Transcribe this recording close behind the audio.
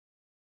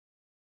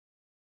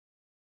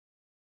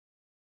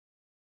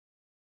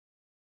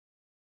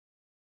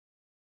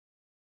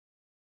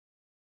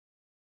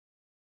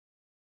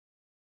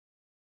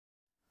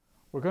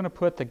We're going to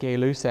put the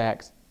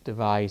Gay-Lussac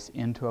device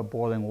into a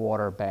boiling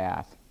water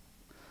bath.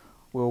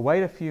 We'll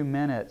wait a few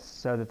minutes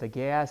so that the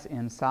gas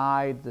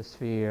inside the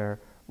sphere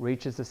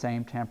reaches the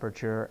same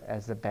temperature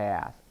as the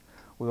bath.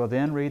 We will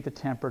then read the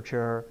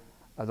temperature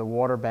of the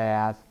water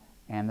bath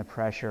and the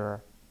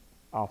pressure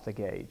off the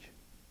gauge.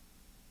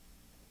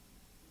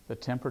 The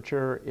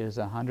temperature is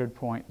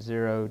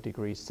 100.0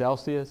 degrees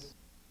Celsius.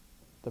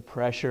 The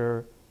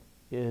pressure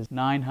is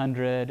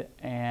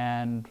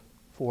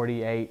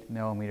 948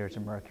 millimeters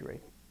of mercury.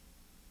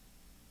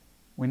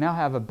 We now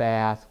have a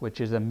bath which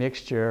is a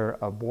mixture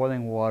of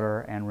boiling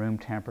water and room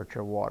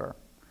temperature water.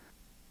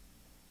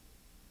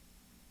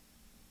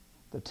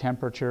 The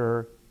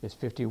temperature is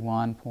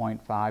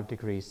 51.5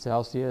 degrees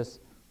Celsius.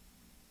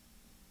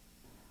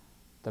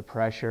 The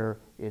pressure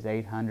is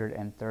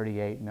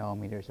 838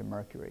 millimeters of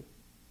mercury.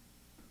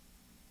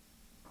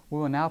 We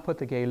will now put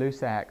the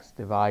Gay-Lussac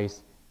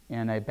device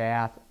in a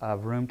bath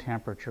of room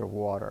temperature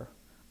water.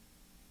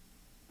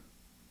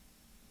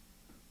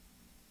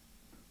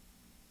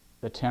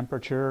 The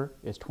temperature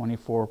is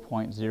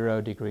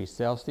 24.0 degrees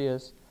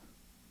Celsius.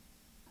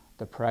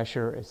 The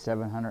pressure is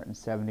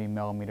 770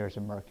 millimeters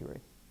of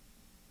mercury.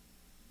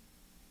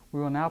 We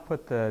will now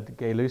put the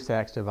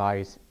Gay-Lussac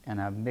device in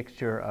a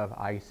mixture of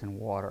ice and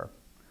water.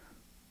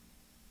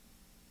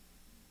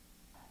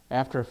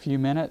 After a few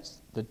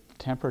minutes, the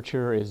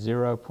temperature is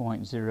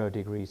 0.0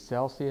 degrees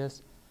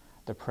Celsius.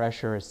 The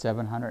pressure is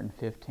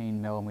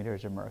 715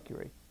 millimeters of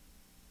mercury.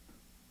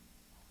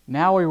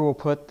 Now we will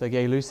put the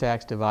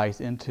Gay-Lussac device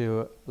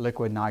into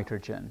liquid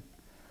nitrogen.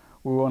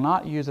 We will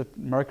not use a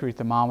mercury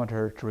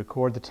thermometer to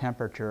record the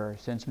temperature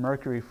since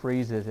mercury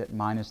freezes at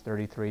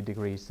 -33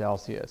 degrees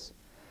Celsius.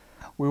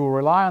 We will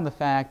rely on the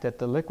fact that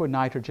the liquid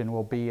nitrogen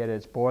will be at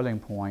its boiling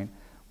point,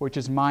 which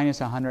is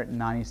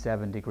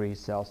 -197 degrees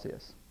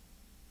Celsius.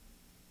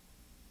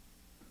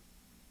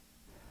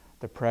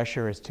 The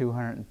pressure is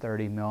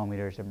 230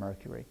 millimeters of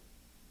mercury.